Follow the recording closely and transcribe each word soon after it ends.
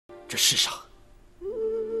这世上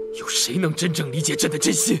有谁能真正理解朕的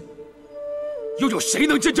真心？又有谁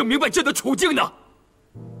能真正明白朕的处境呢？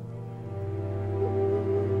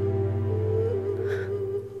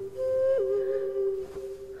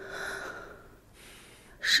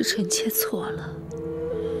是臣妾错了。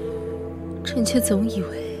臣妾总以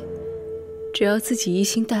为，只要自己一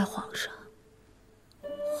心待皇上，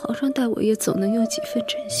皇上待我也总能有几分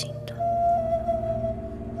真心的。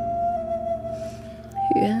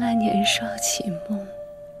原来年少起梦，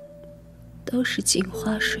都是镜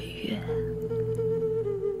花水月。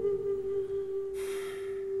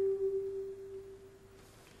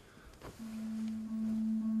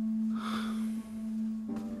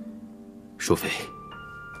淑妃，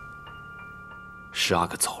十阿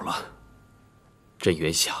哥走了，朕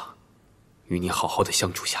原想与你好好的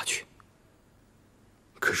相处下去，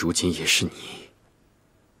可如今也是你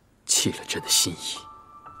弃了朕的心意。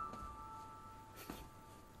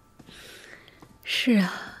是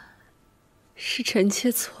啊，是臣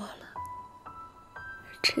妾错了。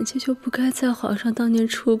臣妾就不该在皇上当年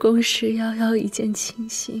出宫时遥遥一见倾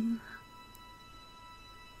心啊。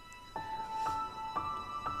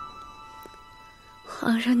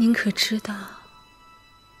皇上，您可知道，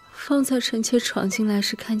方才臣妾闯进来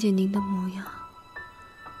时看见您的模样，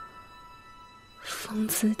风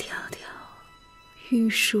姿迢迢，玉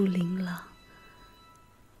树琳琅，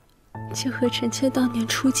就和臣妾当年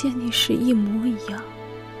初见你时一模一样。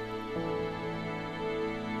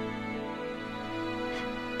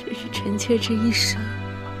这是臣妾这一生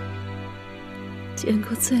见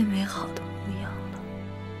过最美好的模样了。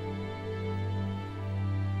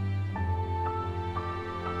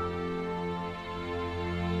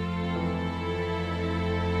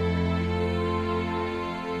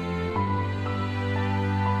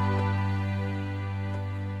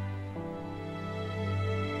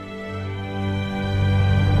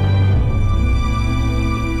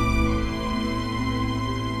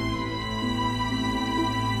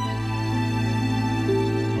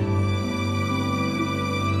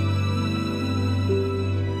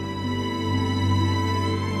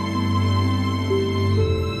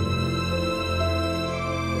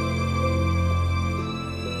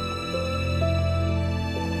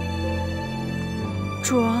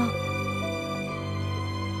主儿，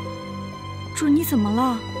主儿，你怎么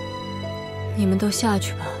了？你们都下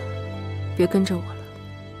去吧，别跟着我了。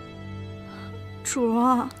主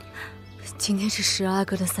儿，今天是十阿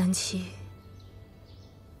哥的3期，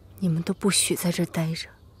你们都不许在这待着，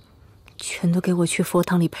全都给我去佛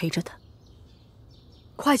堂里陪着他。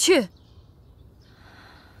快去！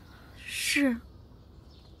是。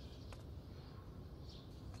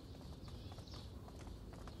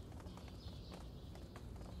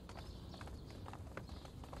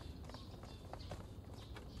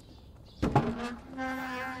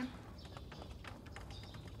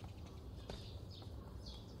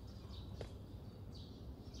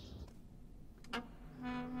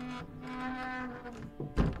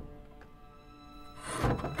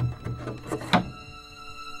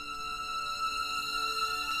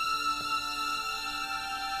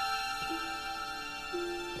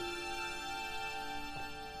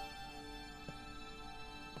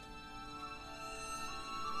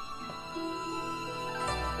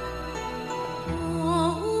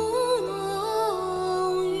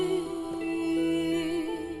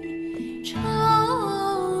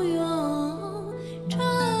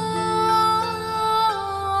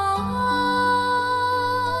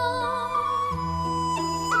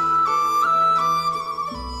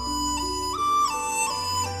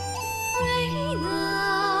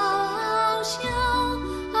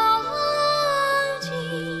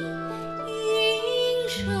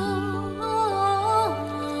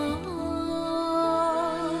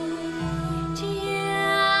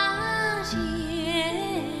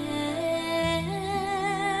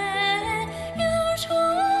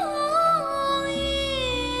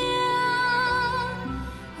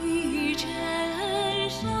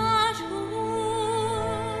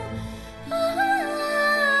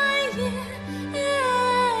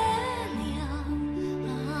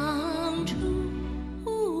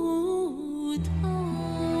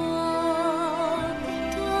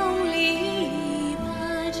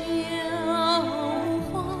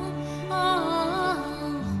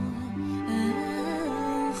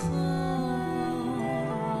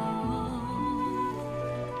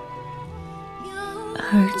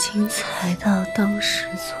而今才到当时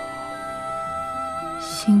错，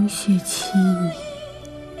心绪凄迷，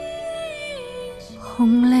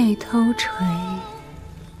红泪偷垂，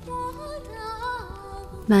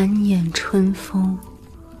满眼春风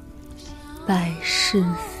百事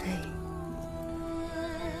非。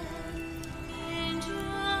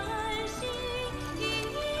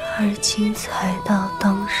而今才道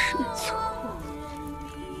当时错，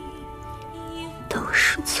都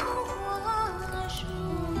是错。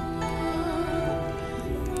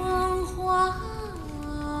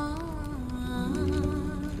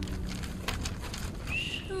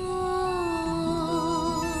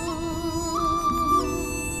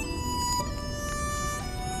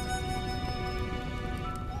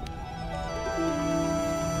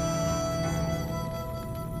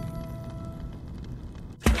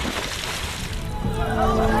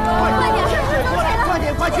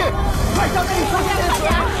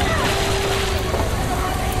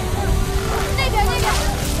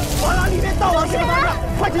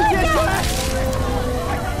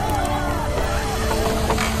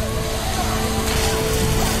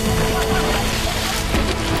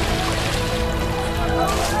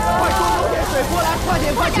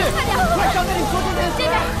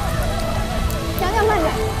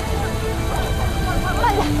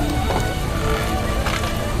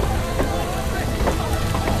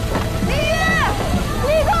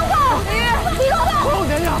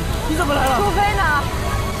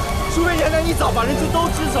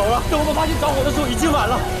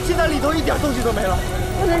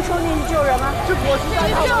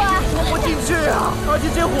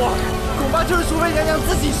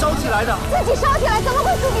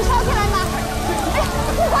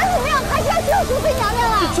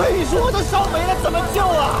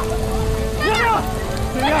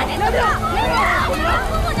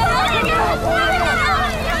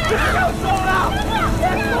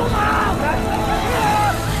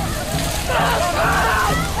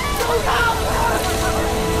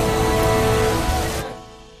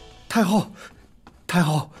太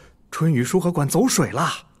后，春雨舒和馆走水了，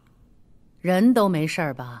人都没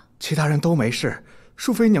事吧？其他人都没事，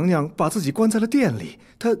淑妃娘娘把自己关在了殿里。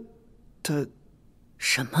她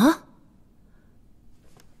什么？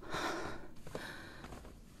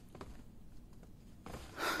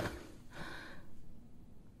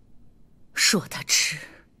说他痴，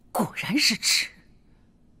果然是痴，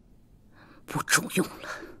不中用了。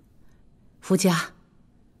福家，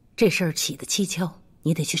这事儿起得蹊跷，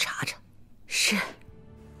你得去查查。是。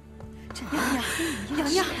娘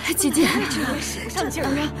娘，姐姐，上劲儿！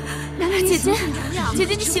娘娘，姐姐，姐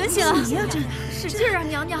姐，你醒醒啊！使劲啊，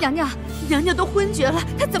娘娘！娘娘都昏厥了，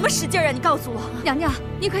她怎么使劲啊？你告诉我，娘娘，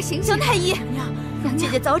你快醒醒！太医，娘姐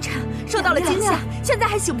姐早产，受到了惊吓，现在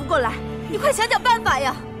还醒不过来，你快想想办法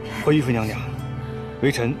呀！回玉妃娘娘，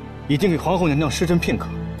微臣已经给皇后娘娘施针片刻，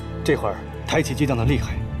这会儿胎气激荡的厉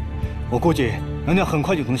害，我估计娘娘很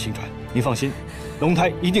快就能醒转。您放心，龙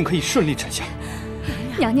胎一定可以顺利产下。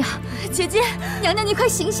娘娘，姐姐，娘娘，你快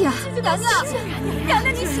醒醒！娘娘，娘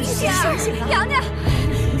娘，你醒醒！娘娘，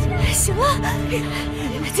醒了，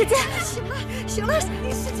姐姐，醒了，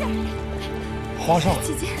你使劲！皇上，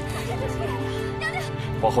姐姐，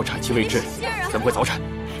皇后产期未至，怎么会早产？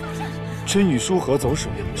春雨疏河走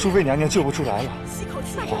水，淑妃娘娘救不出来了。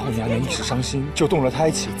皇后娘娘一时伤心，就动了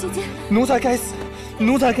胎气。姐姐，奴才该死，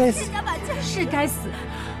奴才该死，是该死。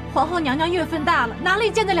皇后娘娘月份大了，哪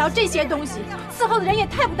里见得了这些东西？伺候的人也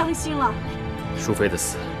太不当心了。淑妃的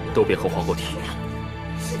死都别和皇后提，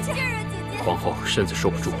皇后身子受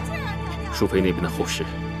不住。淑妃那边的后事，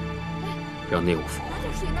让内务府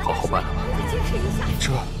好好办了吧。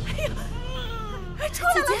这，出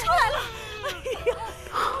来了！哎呀，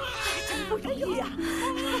真不容易呀！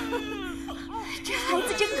这孩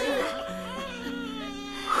子真可爱。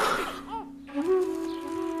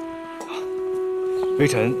微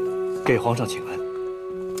臣给皇上请安。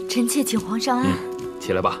臣妾请皇上安。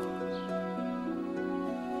起来吧。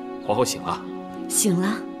皇后醒了。醒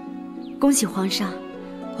了，恭喜皇上，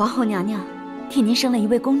皇后娘娘替您生了一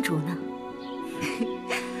位公主呢。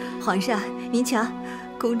皇上，您瞧，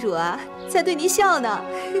公主啊，在对您笑呢。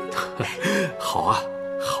好啊，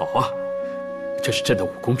好啊，这是朕的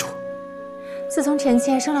五公主。自从臣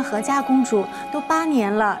妾生了何家公主，都8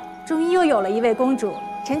年了，终于又有了一位公主，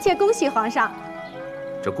臣妾恭喜皇上。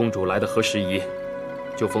这公主来的合时宜，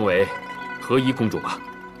就封为和宜公主吧，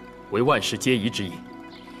为万事皆宜之意。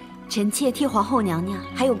臣妾替皇后娘娘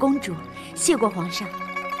还有公主谢过皇上。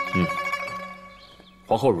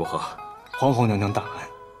皇后如何？皇后娘娘大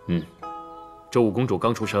安。这五公主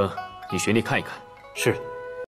刚出生，你寻例看一看。是。